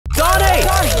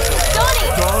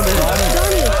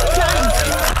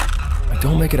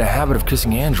make it a habit of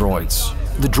kissing androids.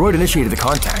 The droid initiated the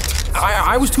contact.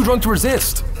 I was too drunk to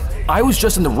resist. I was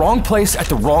just in the wrong place at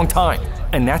the wrong time.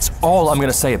 And that's all I'm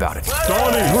gonna say about it.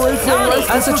 Donnie!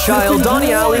 As a child,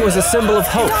 Donnie Ali was a symbol of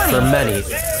hope for many.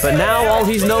 But now all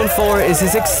he's known for is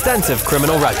his extensive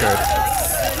criminal record.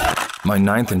 My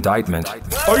 9th indictment.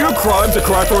 Are your crimes a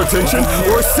cry for attention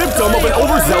or a symptom of an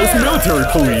overzealous military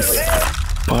police?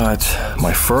 But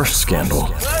my first scandal.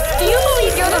 Do you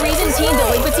believe you're the reason teen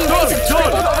delinquency rates have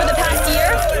tripled over the past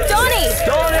year? Donnie!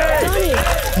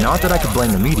 Not that I could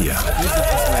blame the media.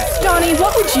 Donnie,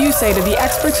 what would you say to the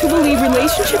experts who believe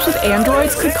relationships with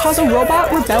androids could cause a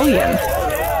robot rebellion?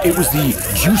 It was the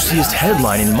juiciest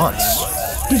headline in months.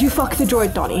 Did you fuck the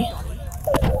droid, Donnie?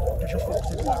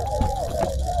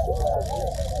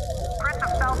 Prince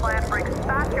of Southland brings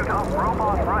statute of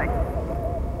robot rights.